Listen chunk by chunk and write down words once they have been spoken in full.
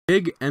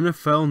Big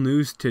NFL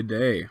news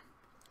today.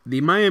 The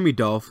Miami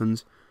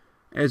Dolphins,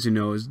 as you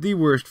know, is the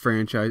worst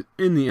franchise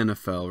in the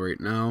NFL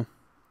right now.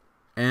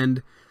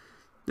 And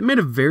they made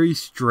a very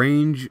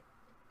strange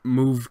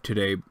move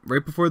today,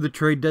 right before the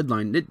trade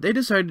deadline. They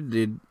decided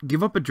to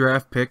give up a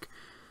draft pick.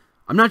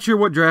 I'm not sure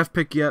what draft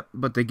pick yet,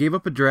 but they gave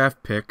up a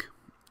draft pick,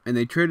 and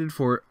they traded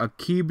for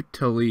Aqib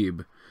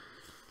Talib.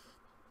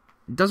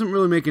 It doesn't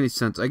really make any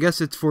sense. I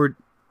guess it's for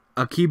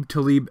Aqib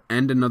Talib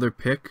and another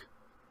pick.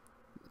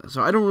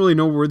 So I don't really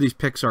know where these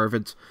picks are. If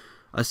it's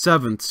a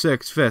 7th,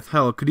 6th, 5th,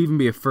 hell, it could even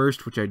be a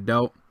 1st, which I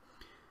doubt.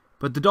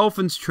 But the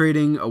Dolphins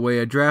trading away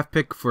a draft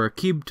pick for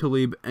Aqib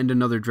Talib and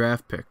another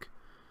draft pick.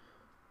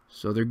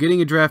 So they're getting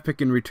a draft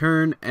pick in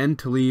return and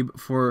Talib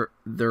for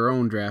their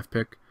own draft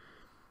pick.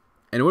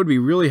 And it would be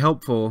really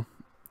helpful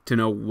to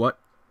know what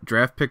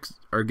draft picks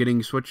are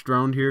getting switched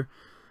around here.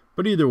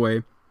 But either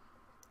way,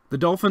 the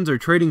Dolphins are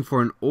trading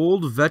for an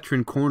old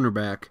veteran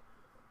cornerback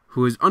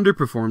who has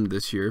underperformed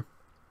this year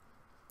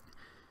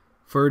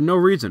for no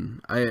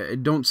reason. I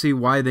don't see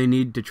why they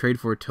need to trade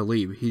for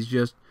Talib. He's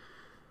just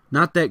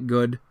not that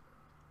good.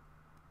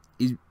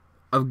 He's,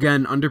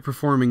 again,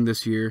 underperforming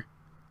this year.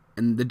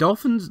 And the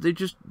Dolphins,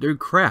 they're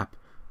crap.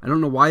 I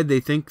don't know why they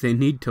think they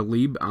need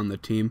Talib on the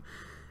team.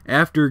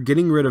 After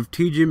getting rid of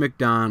T.J.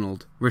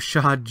 McDonald,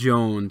 Rashad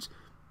Jones,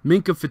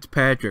 Minkah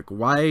Fitzpatrick,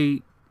 why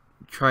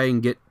try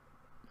and get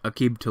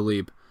Aqib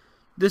Talib?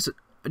 This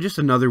just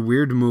another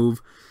weird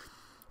move.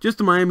 Just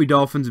the Miami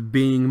Dolphins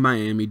being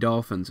Miami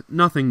Dolphins.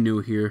 Nothing new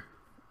here.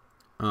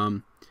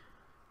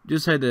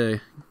 Just had to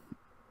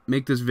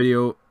make this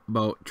video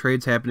about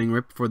trades happening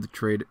right before the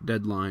trade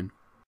deadline.